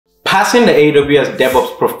Passing the AWS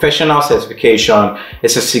DevOps Professional Certification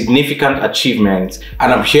is a significant achievement,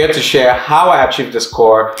 and I'm here to share how I achieved a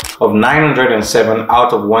score of 907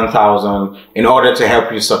 out of 1000 in order to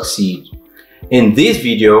help you succeed. In this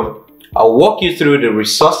video, I'll walk you through the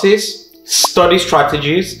resources, study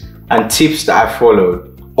strategies, and tips that I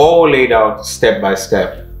followed, all laid out step by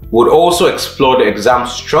step. We'll also explore the exam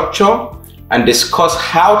structure and discuss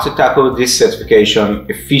how to tackle this certification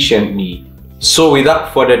efficiently. So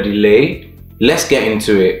without further delay, let's get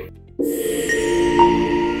into it.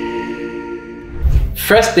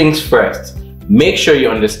 First things first, make sure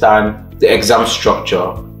you understand the exam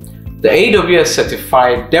structure. The AWS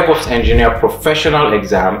Certified DevOps Engineer Professional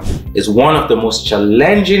Exam is one of the most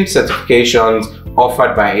challenging certifications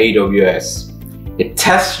offered by AWS. It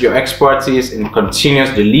tests your expertise in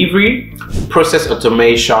continuous delivery, process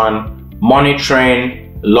automation,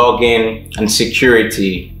 monitoring, logging, and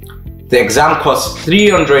security. The exam costs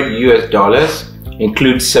 $300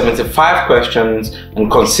 includes 75 questions,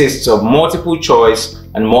 and consists of multiple choice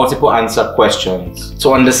and multiple answer questions.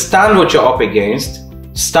 To understand what you're up against,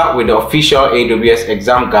 start with the official AWS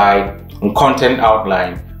exam guide and content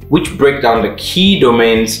outline, which break down the key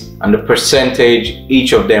domains and the percentage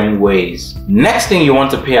each of them weighs. Next thing you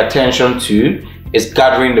want to pay attention to is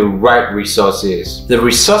gathering the right resources. The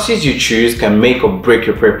resources you choose can make or break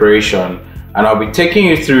your preparation, and I'll be taking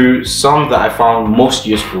you through some that I found most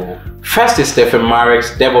useful. First is Stephen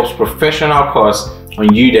Marek's DevOps Professional course on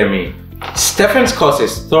Udemy. Stephen's course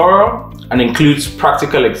is thorough and includes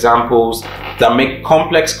practical examples that make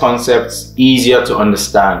complex concepts easier to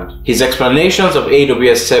understand. His explanations of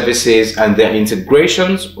AWS services and their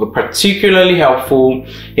integrations were particularly helpful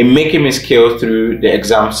in making me scale through the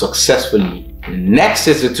exam successfully. Next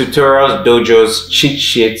is the tutorials, dojos, cheat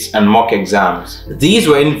sheets, and mock exams. These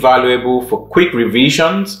were invaluable for quick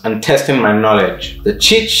revisions and testing my knowledge. The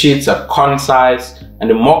cheat sheets are concise, and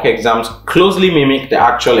the mock exams closely mimic the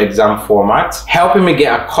actual exam format, helping me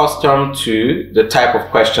get accustomed to the type of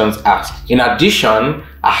questions asked. In addition,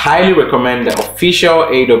 I highly recommend the official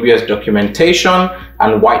AWS documentation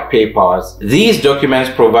and white papers. These documents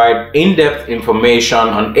provide in-depth information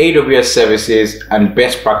on AWS services and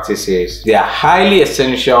best practices. They are highly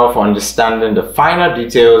essential for understanding the finer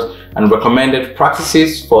details and recommended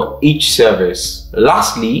practices for each service.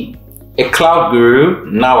 Lastly, a Cloud Guru,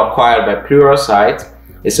 now acquired by Pluralsight,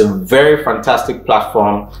 is a very fantastic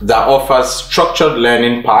platform that offers structured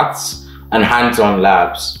learning paths and hands-on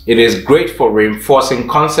labs. It is great for reinforcing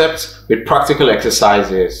concepts with practical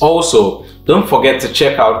exercises. Also, don't forget to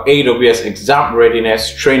check out AWS Exam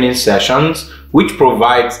Readiness training sessions, which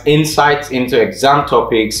provides insights into exam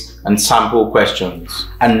topics and sample questions.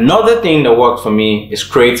 Another thing that worked for me is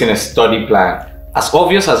creating a study plan. As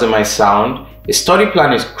obvious as it might sound, a study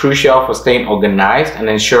plan is crucial for staying organized and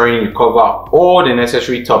ensuring you cover all the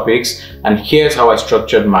necessary topics, and here's how I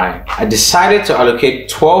structured mine. I decided to allocate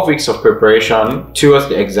 12 weeks of preparation towards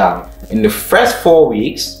the exam. In the first 4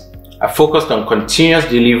 weeks, I focused on continuous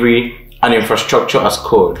delivery and infrastructure as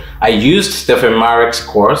code. I used Stephen Marek's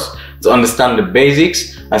course to understand the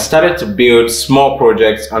basics and started to build small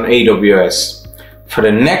projects on AWS. For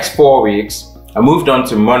the next 4 weeks, I moved on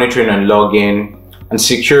to monitoring and logging, and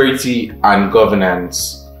security and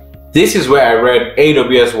governance. This is where I read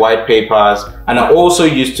AWS white papers, and I also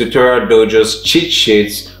used tutorial dojos cheat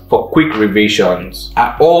sheets for quick revisions.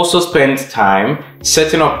 I also spent time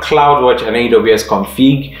setting up CloudWatch and AWS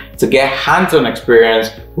config to get hands-on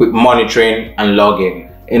experience with monitoring and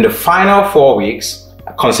logging. In the final 4 weeks,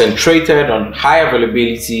 I concentrated on high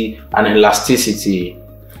availability and elasticity.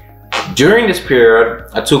 During this period,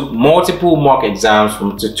 I took multiple mock exams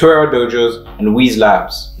from tutorial dojos and Wiz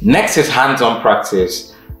Labs. Next is hands-on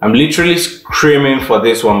practice. I'm literally screaming for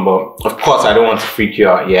this one, but of course I don't want to freak you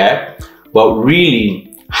out yet. But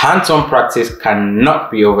really, hands-on practice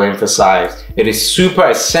cannot be overemphasized. It is super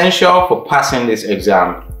essential for passing this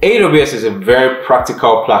exam. AWS is a very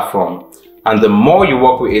practical platform, and the more you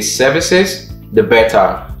work with its services, the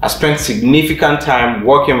better. I spent significant time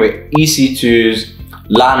working with EC2s,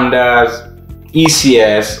 Lambdas,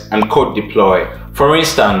 ECS, and code deploy. For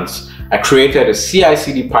instance, I created a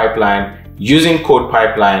CI/CD pipeline using code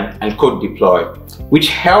pipeline and code deploy, which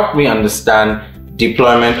helped me understand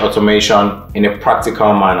deployment automation in a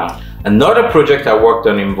practical manner. Another project I worked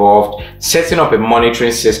on involved setting up a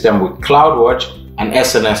monitoring system with CloudWatch and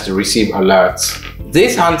SNS to receive alerts.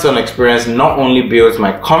 This hands-on experience not only builds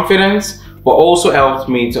my confidence, but also helps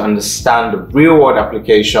me to understand the real-world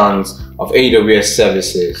applications of AWS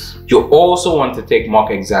services. You also want to take mock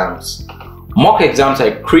exams. Mock exams are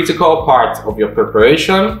a critical part of your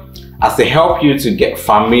preparation, as they help you to get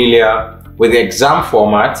familiar with the exam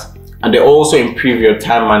format and they also improve your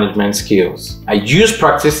time management skills. I use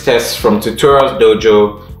practice tests from Tutorials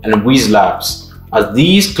Dojo and Whiz Labs, as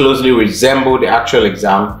these closely resemble the actual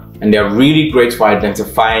exam and they are really great for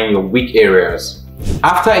identifying your weak areas.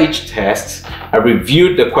 After each test, I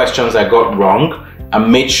reviewed the questions I got wrong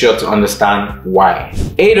and made sure to understand why.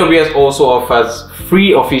 AWS also offers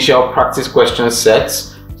free official practice question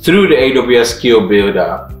sets through the AWS Skill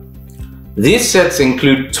Builder. These sets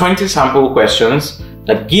include 20 sample questions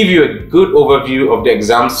that give you a good overview of the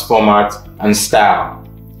exam's format and style.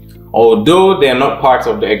 Although they are not part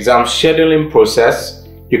of the exam scheduling process,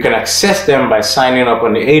 you can access them by signing up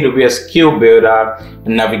on the AWS Skill Builder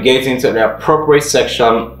and navigating to the appropriate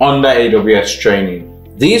section under AWS Training.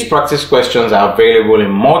 These practice questions are available in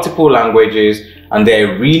multiple languages and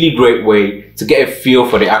they're a really great way to get a feel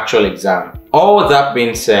for the actual exam. All that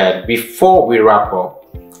being said, before we wrap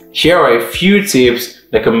up, here are a few tips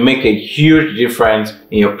that can make a huge difference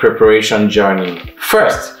in your preparation journey.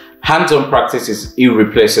 First, hands-on practice is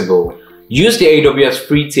irreplaceable. Use the AWS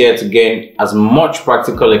free tier to gain as much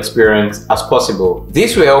practical experience as possible.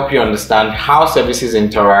 This will help you understand how services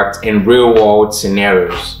interact in real-world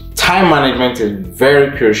scenarios. Time management is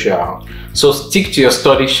very crucial, so stick to your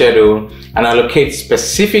study schedule and allocate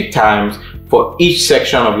specific times for each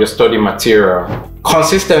section of your study material.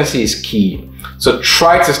 Consistency is key, so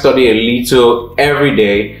try to study a little every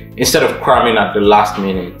day instead of cramming at the last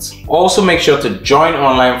minute. Also make sure to join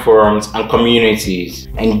online forums and communities.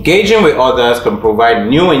 Engaging with others can provide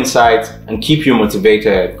new insights and keep you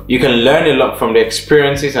motivated. You can learn a lot from the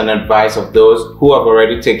experiences and advice of those who have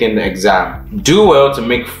already taken the exam. Do well to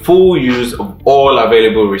make full use of all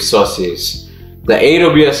available resources. The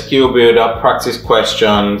AWS Skill Builder practice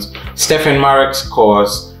questions, Stephen Marek's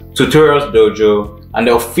course, Tutorials Dojo, and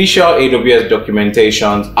the official AWS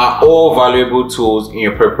documentations are all valuable tools in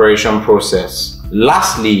your preparation process.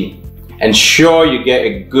 Lastly, ensure you get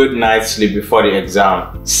a good night's sleep before the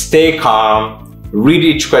exam. Stay calm, read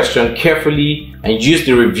each question carefully, and use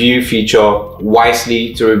the review feature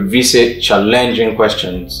wisely to revisit challenging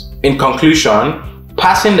questions. In conclusion,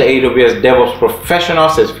 passing the AWS DevOps Professional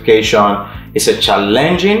Certification is a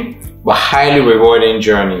challenging but highly rewarding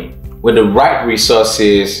journey. With the right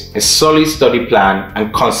resources, a solid study plan,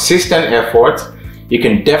 and consistent effort, you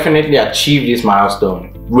can definitely achieve this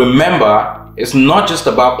milestone. Remember, it's not just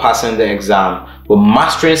about passing the exam, but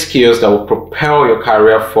mastering skills that will propel your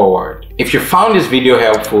career forward. If you found this video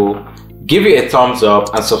helpful, give it a thumbs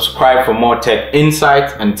up and subscribe for more tech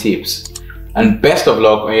insights and tips. And best of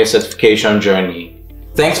luck on your certification journey.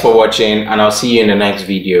 Thanks for watching, and I'll see you in the next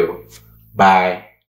video. Bye.